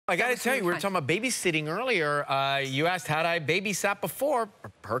I got to tell you, we were talking about babysitting earlier. You asked, had I babysat before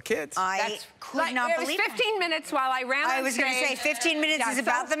her kids? I could not believe it. It was 15 minutes while I ran on I was going to say 15 minutes is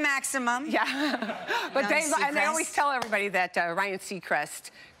about the maximum. Yeah. But they always tell everybody that Ryan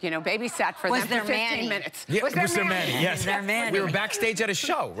Seacrest, you know, babysat for them for 15 minutes. Yeah, was their manny, yes. We were backstage at a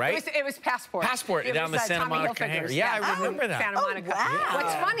show, right? It was Passport. Passport down the Santa Monica Hangar. Yeah, I remember that. Santa Monica. Wow.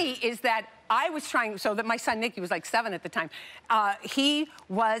 What's funny is that I was trying, so that my son Nicky was like 7 at the time. I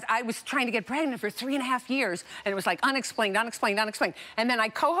was trying to get pregnant for 3.5 years, and it was like unexplained, unexplained, unexplained. And then I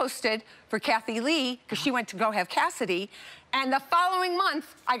co-hosted for Kathy Lee, because she went to go have Cassidy, and the following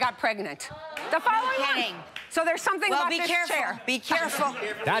month, I got pregnant. The following month. So there's something about this chair. Be careful.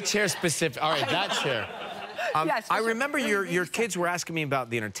 That chair specific. All right, that chair. Yes, I remember your kids were asking me about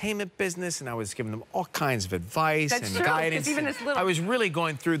the entertainment business, and I was giving them all kinds of advice and guidance. Even as little. I was really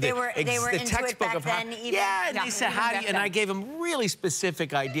going through the textbook of how. Yeah, and they said how do you, and I gave them really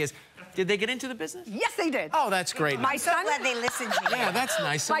specific ideas. Did they get into the business? Yes, they did. Oh, that's great. I'm so glad they listened to you. Yeah, that's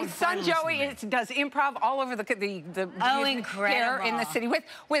nice. My son Joey does improv all over the incredible. in the city with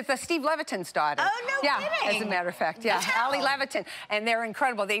Steve Leviton's daughter. Oh, no kidding. As a matter of fact, yeah. Allie Leviton. And they're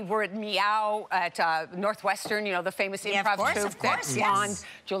incredible. They were at Meow at Northwestern, you know, the famous improv troupe. Of course, yes.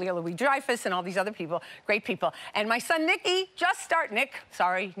 Julia Louis-Dreyfus and all these other people, great people. And my son Nick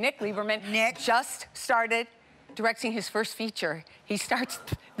Lieberman, just started directing his first feature. He starts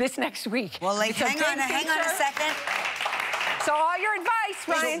this next week. Well, like, hang on a second. So all your advice,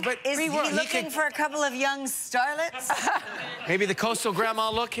 Ryan. Is he looking for a couple of young starlets? Maybe the coastal grandma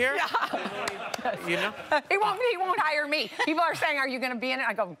look here? Yeah. You know? He won't hire me. People are saying, are you going to be in it?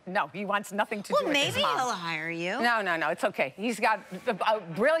 I go, no, he wants nothing to do with his mom. Maybe he'll hire you. No, it's okay. He's got a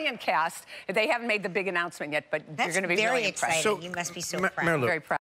brilliant cast. They haven't made the big announcement yet, but you're going to be very exciting. So, you must be so proud. Marilu, very proud.